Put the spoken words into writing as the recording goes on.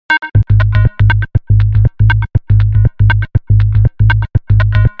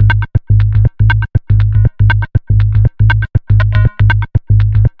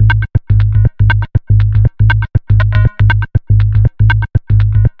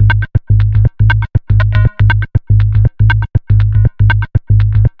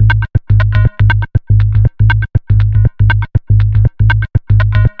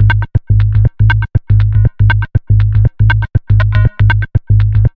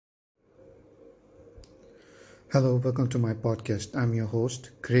Hello, welcome to my podcast. I'm your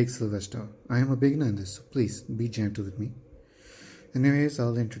host, Craig Sylvester. I am a beginner in this, so please be gentle with me. Anyways,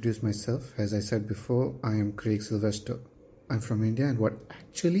 I'll introduce myself. As I said before, I am Craig Sylvester. I'm from India, and what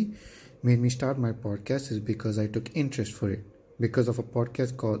actually made me start my podcast is because I took interest for it, because of a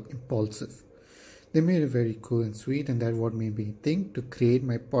podcast called Impulsive. They made it very cool and sweet, and that's what made me think to create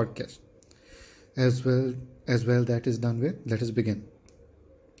my podcast. As well that is done with, let us begin.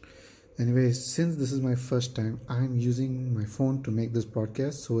 Anyways, since this is my first time, I'm using my phone to make this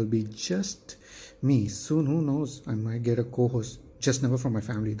podcast, so it'll be just me. Soon, who knows, I might get a co-host, just never from my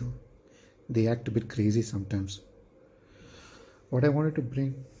family though. They act a bit crazy sometimes. What I wanted to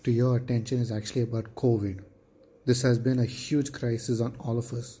bring to your attention is actually about COVID. This has been a huge crisis on all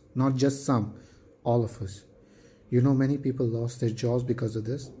of us, not just some, all of us. Many people lost their jobs because of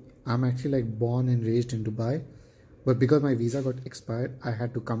this. I'm actually born and raised in Dubai. But because my visa got expired, I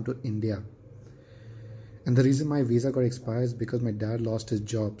had to come to India. And the reason my visa got expired is because my dad lost his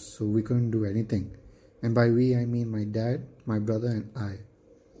job, so we couldn't do anything. And by we, I mean my dad, my brother, and I.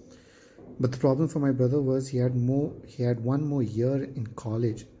 But the problem for my brother was he had one more year in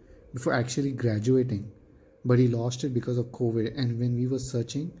college before actually graduating. But he lost it because of COVID. And when we were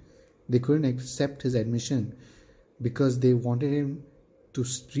searching, they couldn't accept his admission because they wanted him to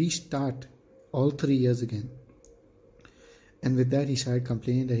restart all 3 years again. And with that, he started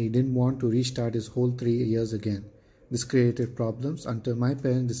complaining that he didn't want to restart his whole 3 years again. This created problems until my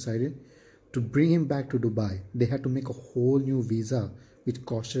parents decided to bring him back to Dubai. They had to make a whole new visa, which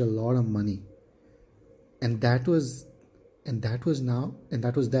costed a lot of money. And that was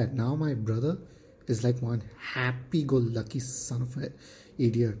that. Now my brother is like one happy-go-lucky son of an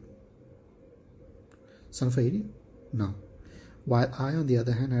idiot. Son of an idiot? No. While I, on the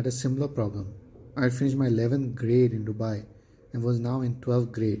other hand, had a similar problem. I had finished my 11th grade in Dubai and was now in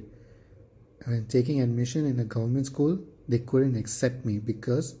 12th grade. And when taking admission in a government school, they couldn't accept me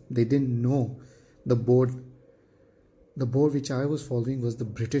because they didn't know the board. The board which I was following was the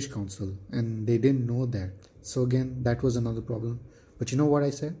British Council, and they didn't know that. So again, that was another problem. But you know what I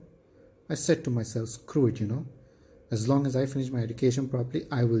said? I said to myself, screw it, As long as I finish my education properly,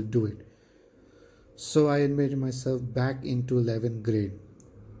 I will do it. So I admitted myself back into 11th grade.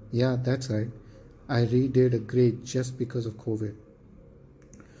 Yeah, that's right. I redid a grade just because of COVID.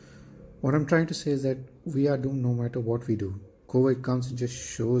 What I'm trying to say is that we are doomed no matter what we do. COVID comes and just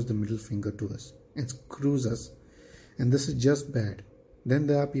shows the middle finger to us and screws us. And this is just bad. Then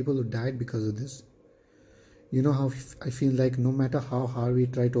there are people who died because of this. You know how I feel like no matter how hard we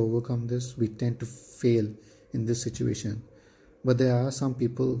try to overcome this, we tend to fail in this situation. But there are some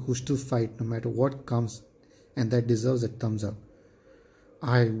people who still fight no matter what comes, and that deserves a thumbs up.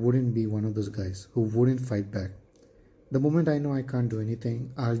 I wouldn't be one of those guys who wouldn't fight back. The moment I know I can't do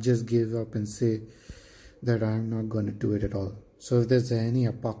anything, I'll just give up and say that I'm not going to do it at all. So if there's any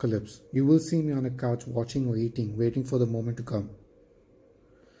apocalypse, you will see me on a couch watching or eating, waiting for the moment to come.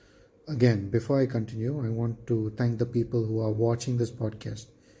 Again, before I continue, I want to thank the people who are watching this podcast.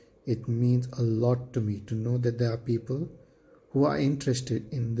 It means a lot to me to know that there are people who are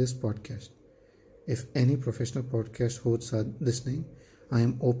interested in this podcast. If any professional podcast hosts are listening, I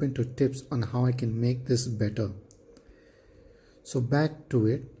am open to tips on how I can make this better. So back to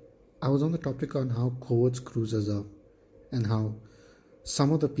it, I was on the topic on how COVID screws us up and how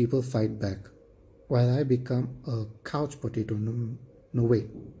some of the people fight back while I become a couch potato. No wait,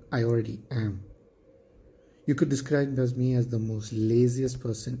 I already am. You could describe me as the most laziest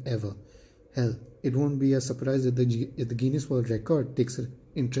person ever. Hell, it won't be a surprise if the Guinness World Record takes an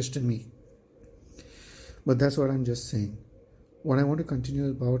interest in me. But that's what I'm just saying. What I want to continue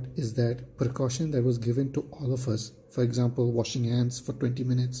about is that precaution that was given to all of us, for example, washing hands for 20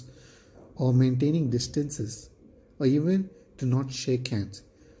 minutes, or maintaining distances, or even to not shake hands.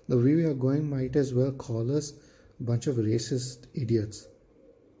 The way we are going might as well call us a bunch of racist idiots.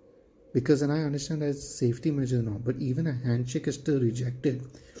 Because, and I understand that it's safety measure now, but even a handshake is still rejected.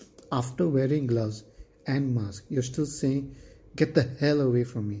 After wearing gloves and mask, you're still saying, get the hell away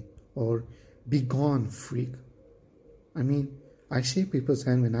from me, or be gone, freak. I mean, I shake people's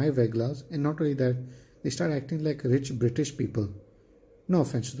hand when I wear gloves, and not only that, they start acting like rich British people. No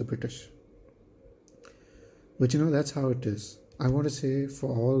offense to the British. But that's how it is. I want to say for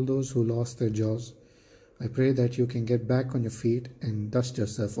all those who lost their jobs, I pray that you can get back on your feet and dust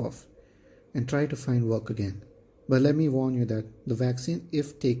yourself off and try to find work again. But let me warn you that the vaccine,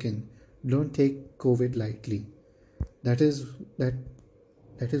 if taken, don't take COVID lightly. That is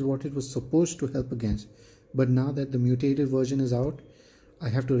what it was supposed to help against. But now that the mutated version is out, I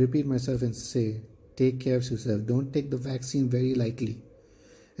have to repeat myself and say, take care of yourself. Don't take the vaccine very lightly.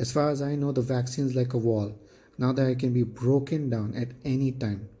 As far as I know, the vaccine is like a wall. now that I can be broken down at any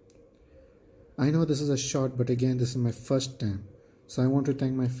time. I know this is a short, but again, this is my first time. So I want to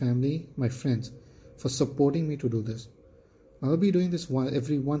thank my family, my friends, for supporting me to do this. I'll be doing this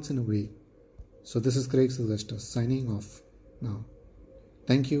every once in a week. So this is Craig Sylvester signing off now.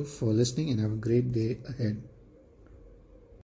 Thank you for listening and have a great day ahead.